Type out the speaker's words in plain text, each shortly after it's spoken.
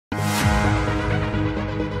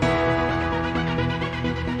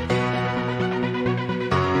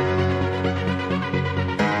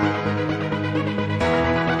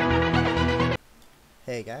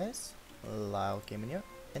Hey guys, Lyle Gaming here,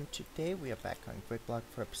 and today we are back on GregBlock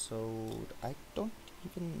for episode, I don't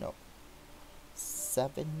even know,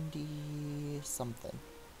 70 something.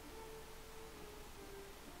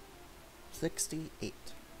 68.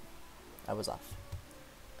 I was off.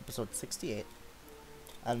 Episode 68.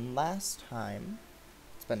 And last time,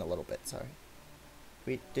 it's been a little bit, sorry,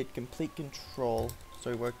 we did complete control,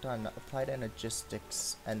 so we worked on applied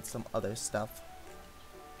energistics and some other stuff.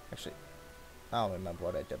 Actually, I don't remember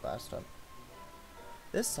what I did last time.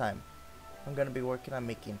 This time, I'm going to be working on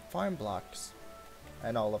making farm blocks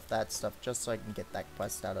and all of that stuff just so I can get that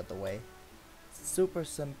quest out of the way. Super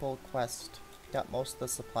simple quest. Got most of the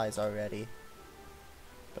supplies already.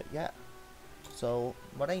 But yeah. So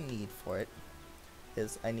what I need for it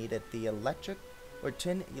is I needed the electric or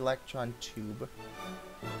tin electron tube,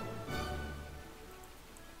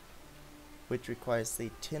 which requires the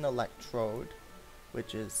tin electrode,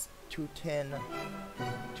 which is two tin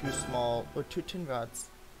rods,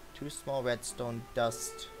 2 small redstone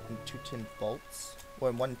dust, and 2 tin bolts, or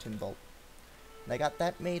 1 tin bolt. And I got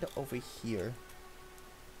that made over here.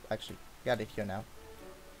 Actually, got it here now.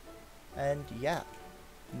 And yeah,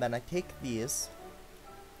 and then I take these,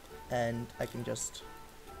 and I can just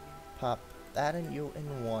pop that and you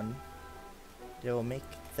in one. They will make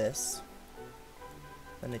this.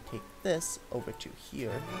 Then I take this over to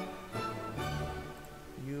here.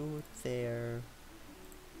 You there.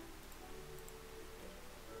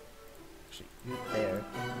 Actually, you there.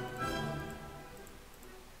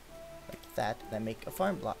 Like that, and I make a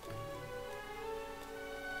farm block.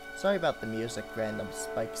 Sorry about the music, random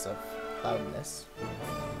spikes of loudness.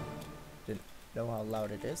 Didn't know how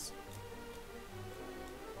loud it is.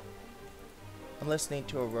 I'm listening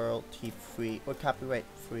to a royalty-free or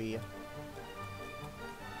copyright-free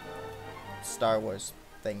Star Wars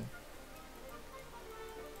thing.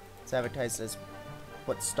 It's advertised as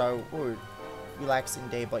what Star Wars relaxing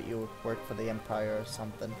day, but you work for the Empire or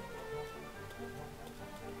something.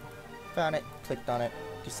 Found it, clicked on it,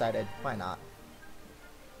 decided why not.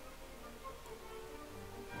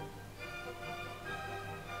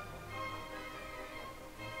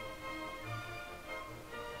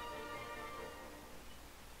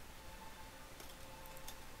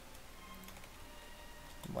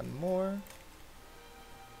 One more.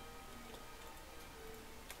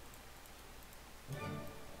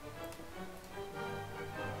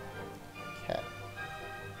 Okay.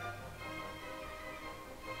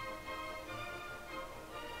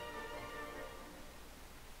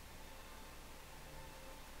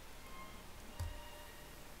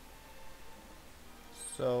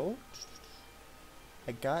 So,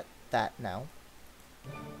 I got that now.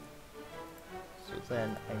 So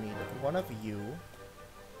then I need one of you,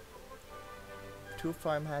 2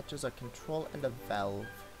 farm hatches, a control, and a valve.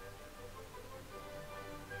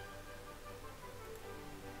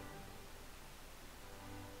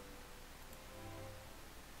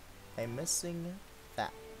 I'm missing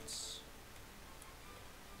that. So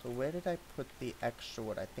where did I put the extra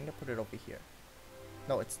wood? I think I put it over here.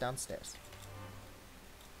 No, it's downstairs.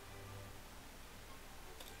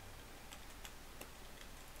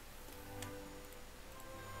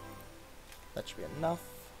 That should be enough.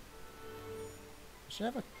 I should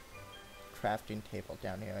have a crafting table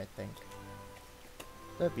down here, I think.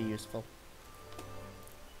 That'd be useful.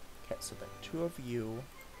 Okay, so the 2 of you.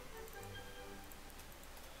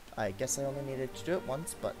 I guess I only needed to do it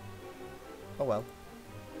once, but oh well.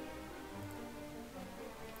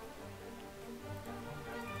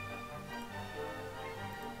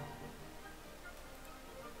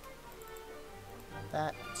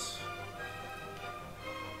 That.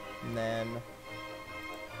 And then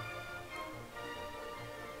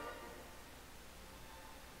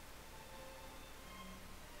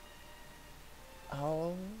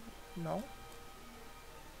oh no.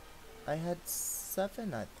 I had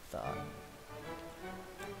 7, I thought.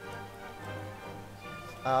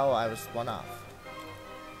 Oh, I was 1 off.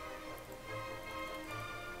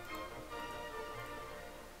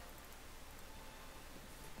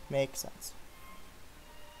 Makes sense.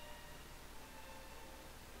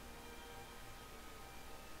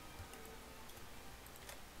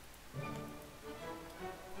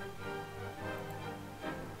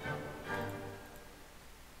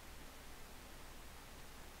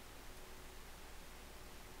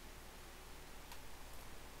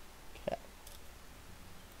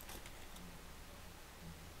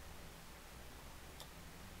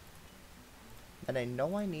 And I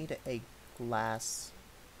know I need a glass,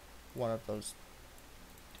 one of those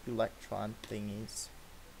electron thingies.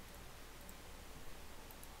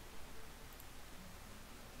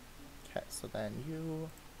 Okay, so then you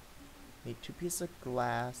Need 2 pieces of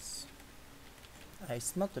glass. I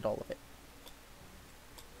smelted all of it.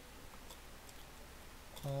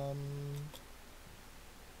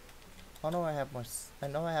 Oh no, I have more. I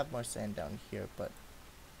know I have more sand down here, but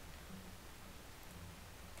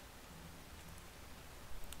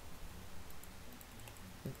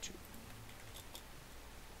two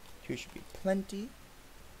should be plenty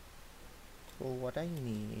for what I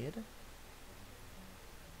need.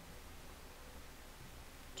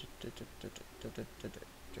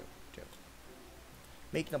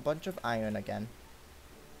 Making a bunch of iron again.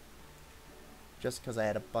 Just because I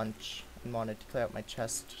had a bunch and wanted to clear out my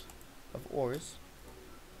chest of ores.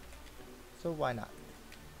 So why not?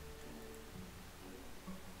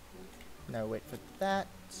 Now wait for that.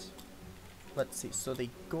 Let's see, so the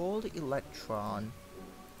gold electro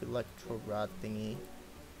rod thingy.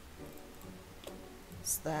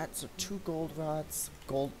 Is that, so 2 gold rods,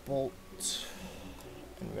 gold bolt,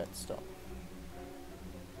 and redstone.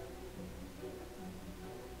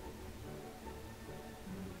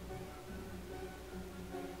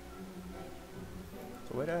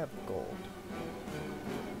 So where do I have gold?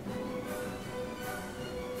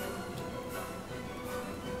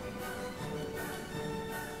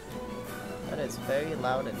 That is very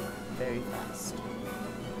loud and very fast.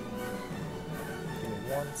 Give me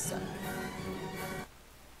 1 sec.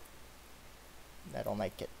 I don't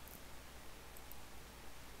like it.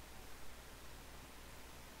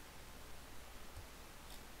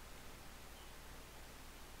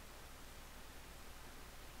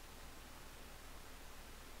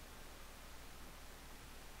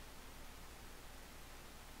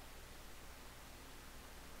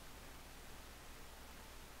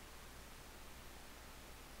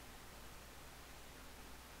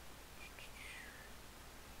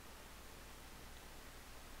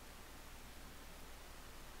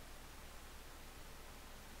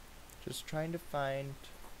 Just trying to find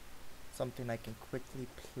something I can quickly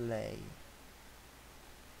play.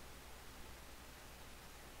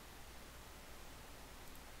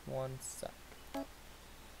 One sec. I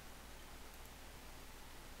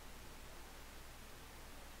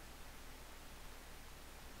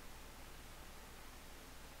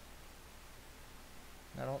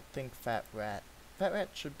don't think Fat Rat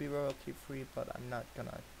should be royalty free, but I'm not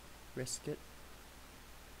gonna risk it.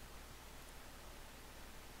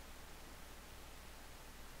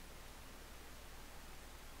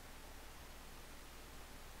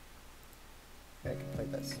 I can play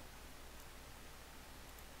this.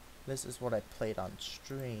 This is what I played on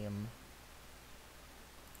stream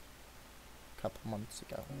a couple months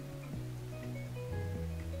ago.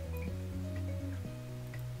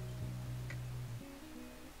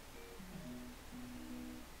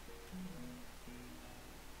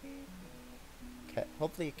 Okay,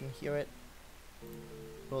 hopefully you can hear it.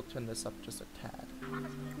 We'll turn this up just a tad.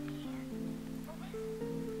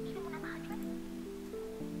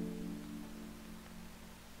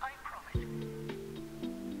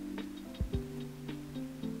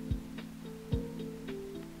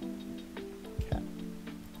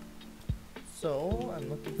 So, I'm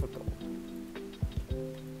looking for gold.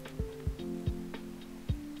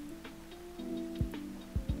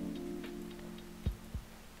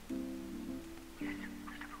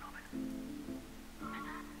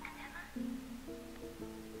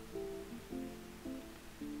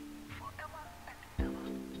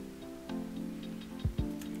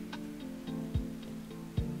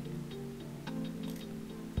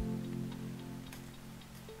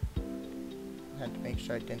 Had to make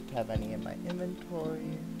sure I didn't have any in my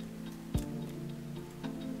inventory.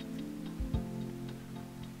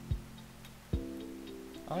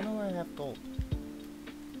 I don't know where I have gold.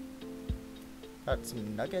 Got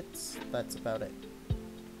some nuggets, that's about it.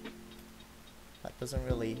 That doesn't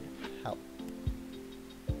really help.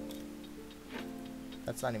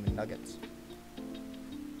 That's not even nuggets.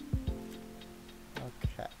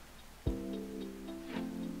 Okay.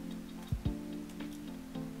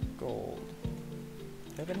 Gold.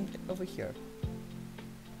 Do I have anything over here?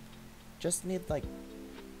 Just need like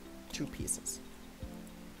 2 pieces.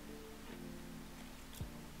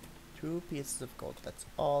 2 pieces of gold. That's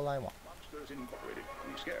all I want.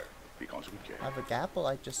 I have a gapple,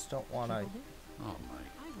 I just don't want to. Oh my.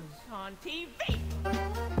 I was on TV.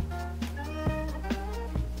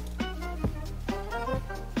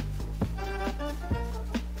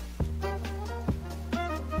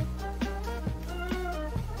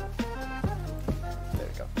 There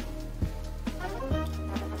we go.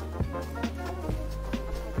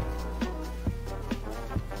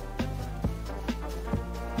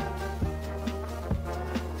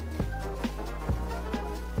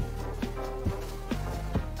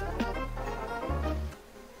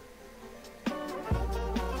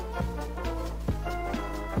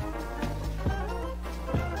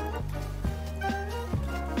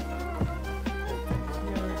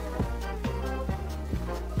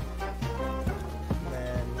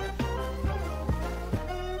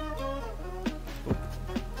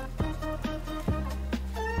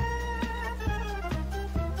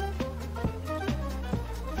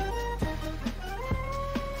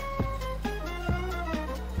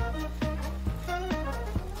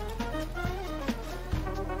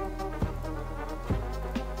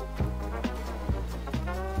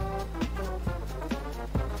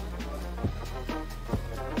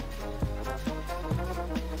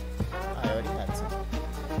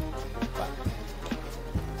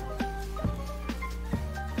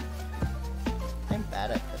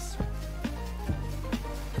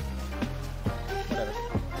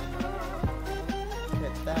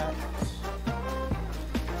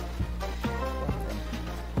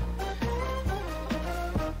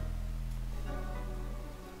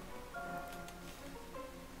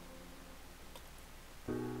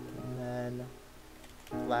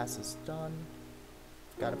 glass is done.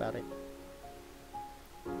 Forgot about it.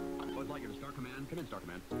 I'd like you to start command. Come in, start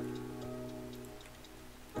command.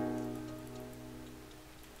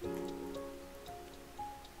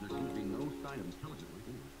 There seems to be no sign of intelligent life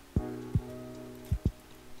anywhere.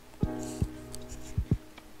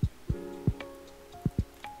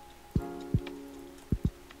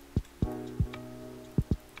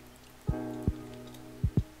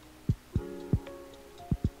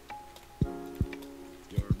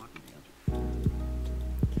 You're mocking me, aren't you?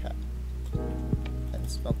 Okay. Then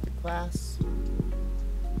smelt the glass. Do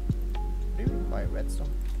you require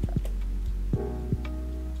redstone? Okay.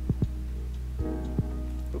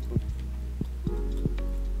 Boop, boop.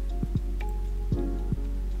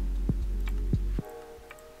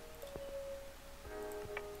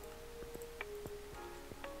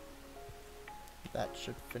 That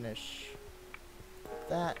should finish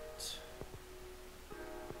that.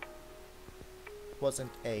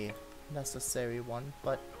 Wasn't a necessary one,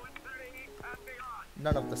 but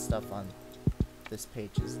none of the stuff on this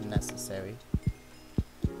page is necessary.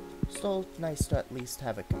 Still nice to at least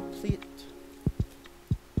have it complete.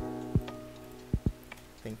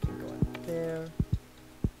 Thing can go in there.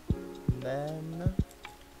 And then,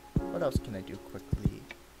 what else can I do quickly?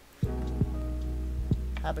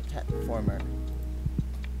 Habitat former.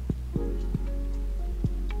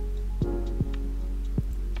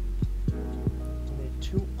 Need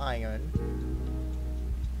 2 iron.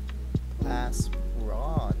 Glass,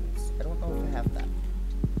 bronze. I don't know if I have that.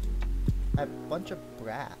 I have a bunch of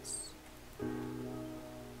brass.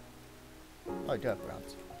 Oh, I do have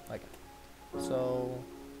bronze. Okay. So,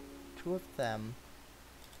 2 of them.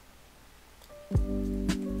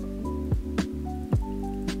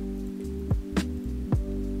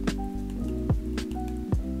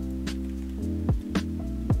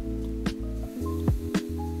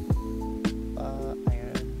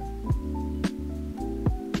 Iron.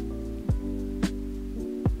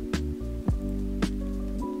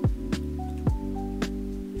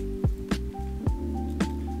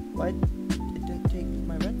 Why it didn't take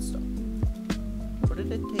my redstone? What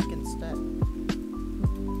did it take instead?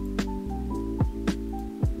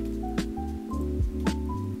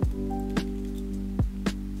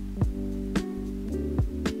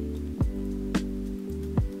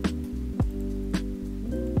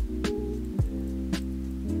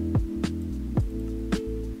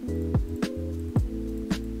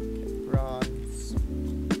 Okay, bronze.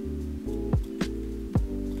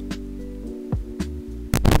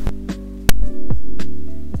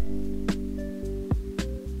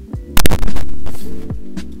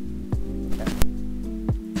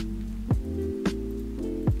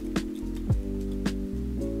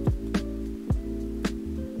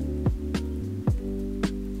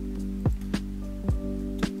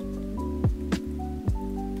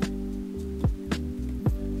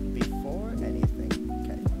 Before anything,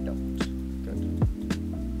 okay, don't. Good.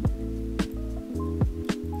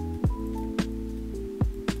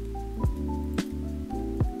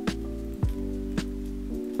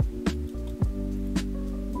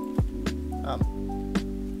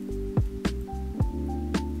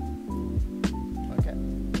 Okay.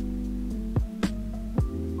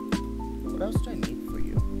 What else do I need for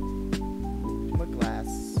you? More glass.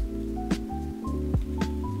 I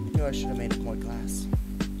knew I should have made more glass.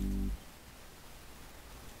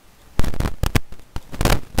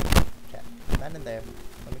 Okay, that in there.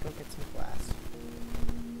 Let me go get some glass.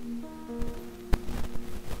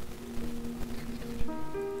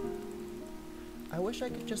 I wish I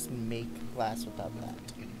could just make glass without that.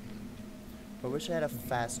 I wish I had a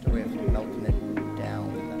faster way of melting it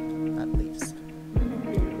down, at least.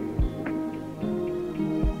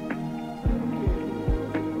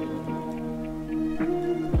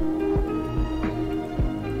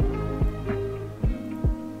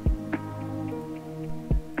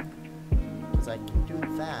 Because I can do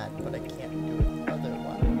that, but I can't do it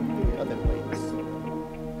other ways.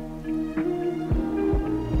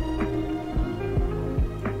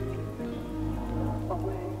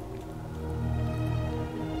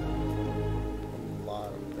 A lot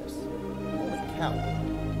of this. Holy cow.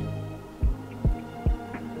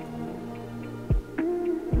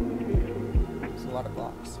 It's a lot of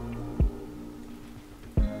blocks.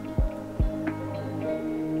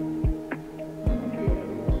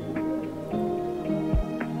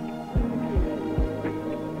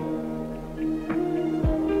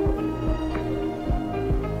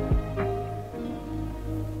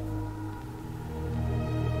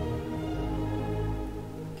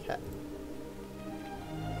 Okay.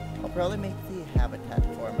 I'll probably make the habitat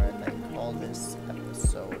former and then call this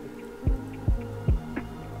episode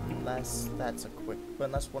Unless that's a quick,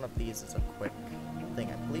 unless one of these is a quick thing.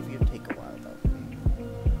 I believe you take a while though.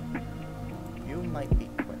 You might be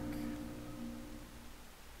quick.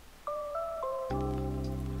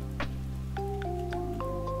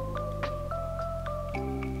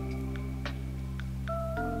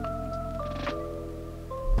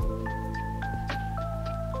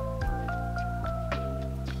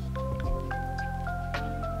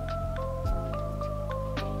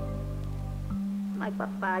 My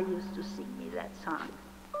papa used to sing me that song.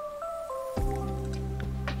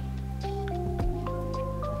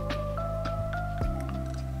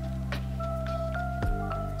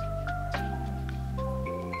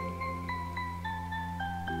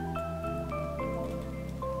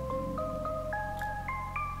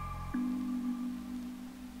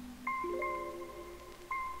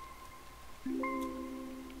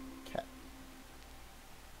 Cat.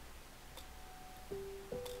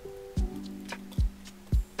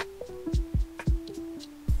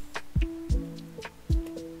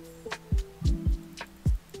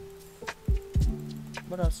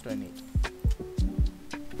 What else do I need?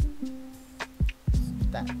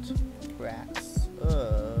 That grass.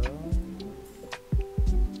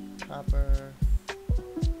 Copper.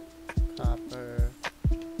 Copper.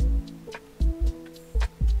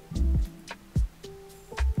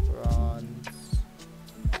 Bronze.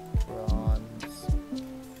 Bronze.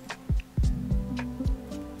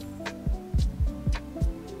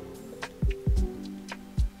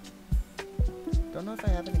 Don't know if I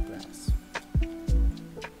have any grass.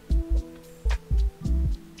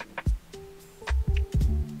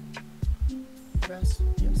 Grass?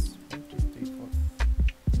 Yes. 1, 2, 3, 4.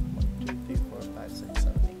 1, 2, 3, 4, 5, 6,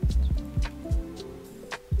 7, 8.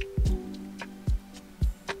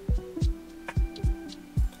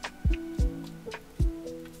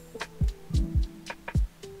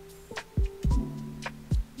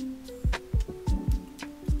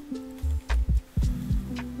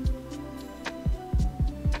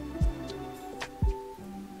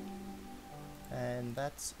 And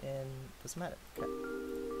that's in, doesn't matter. Okay.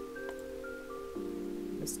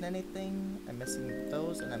 Missing anything? I'm missing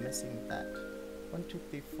those and I'm missing that. 1, 2,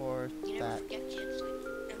 3, 4, You that. never forget kids like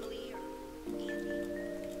Emily or Andy.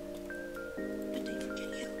 Did they forget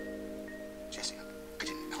you? Jessica, I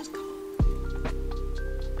didn't know. Just go.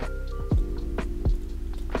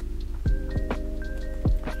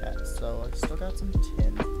 Okay, so I still got some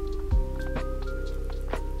tin.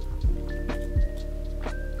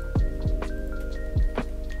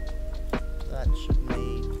 That should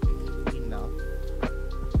make enough.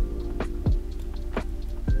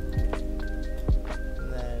 And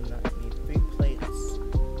then I need 3 plates.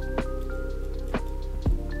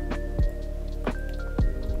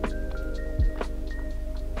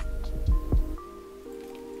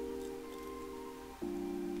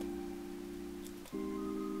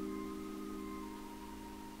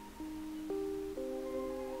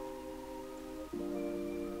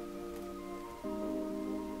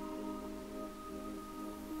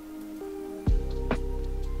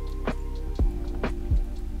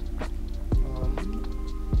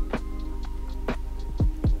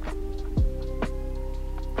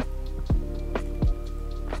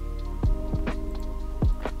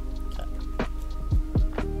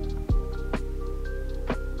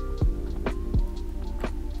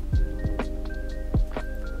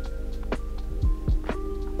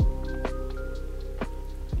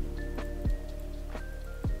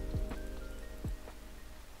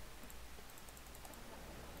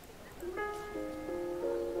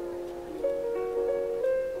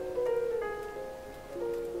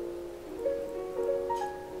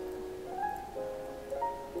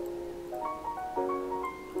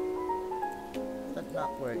 That's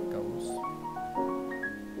not where it goes.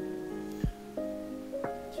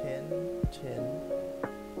 Tin, tin.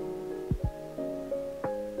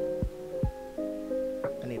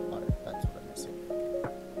 I need water, that's what I'm missing.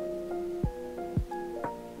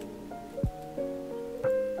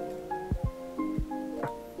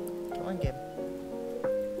 Come on, game.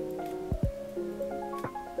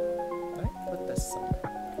 Let me put this somewhere.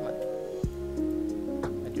 Come on.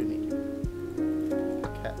 I do need you.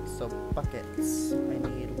 Okay, so buckets. I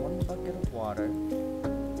need 1 bucket of water.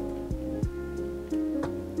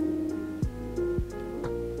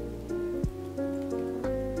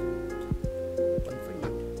 One for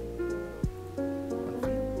you. One for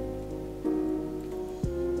you.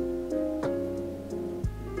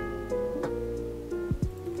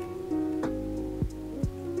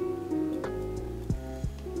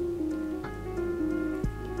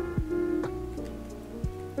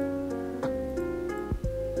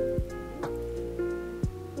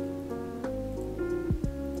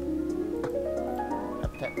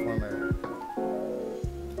 former.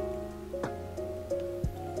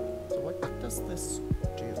 So what does this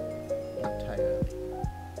do entirely?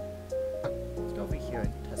 Let's go over here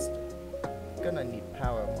and test it. Gonna need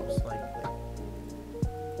power most likely.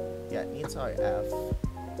 Yeah, it needs RF.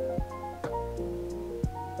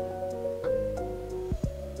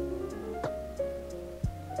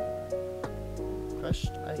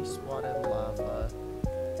 Crushed ice, water, lava.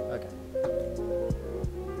 Okay.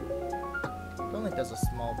 It only does a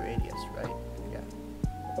small radius, right? Yeah.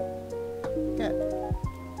 Okay.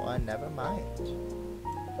 Well, never mind.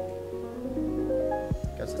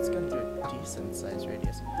 Because it's gonna do a decent size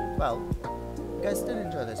radius. Well, if you guys did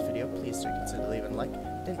enjoy this video, please do consider leaving a like.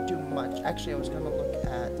 Didn't do much. Actually, I was gonna look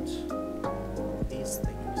at these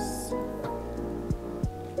things.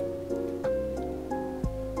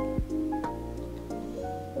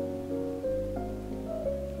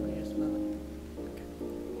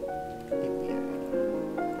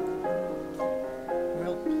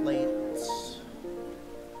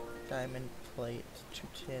 Diamond plate, 2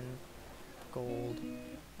 tin, gold.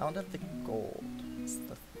 I don't have the gold. It's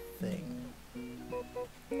the thing.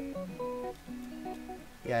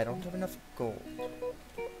 Yeah, I don't have enough gold.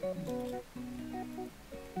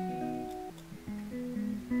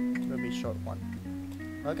 It'll be a short one.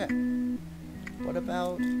 Okay. What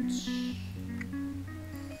about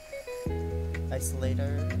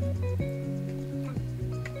isolator?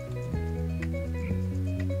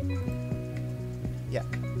 Yeah.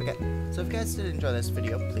 Okay, so if you guys did enjoy this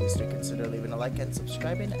video, please do consider leaving a like and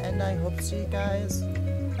subscribing, and I hope to see you guys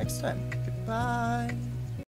next time. Goodbye!